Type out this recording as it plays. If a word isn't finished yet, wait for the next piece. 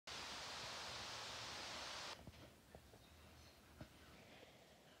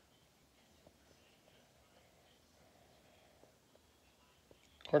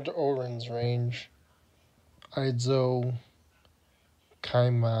According to Oren's range, Aizo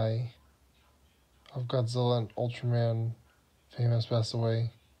Kaimai of Godzilla and Ultraman fame has passed away.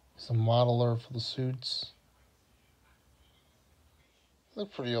 He's a modeler for the suits. He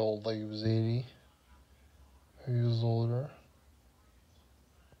looked pretty old, like he was 80. Maybe he was older.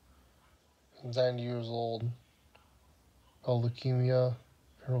 He's 90 years old. Got leukemia.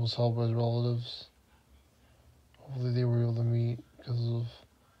 Funeral was held by his relatives. Hopefully they were able to meet because of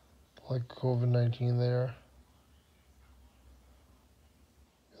like COVID-19 there.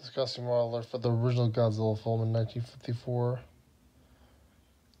 He's a costume modeler for the original Godzilla film in 1954.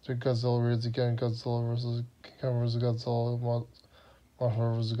 Took Godzilla raids again, Godzilla vs. King Kong vs. Godzilla,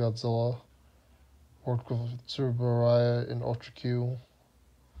 Mothra vs. Godzilla. Worked with Tsuburya in Ultra Q,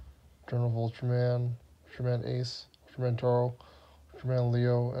 Journal of Ultraman, Ultraman Ace, Ultraman Taro, Ultraman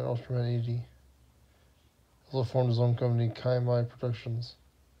Leo, and Ultraman 80. He also formed his own company, Kaimai Productions.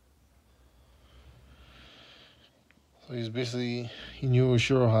 So he knew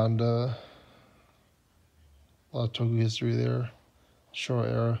Ishiro Honda. A lot of Toku history there. Showa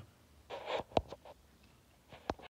era.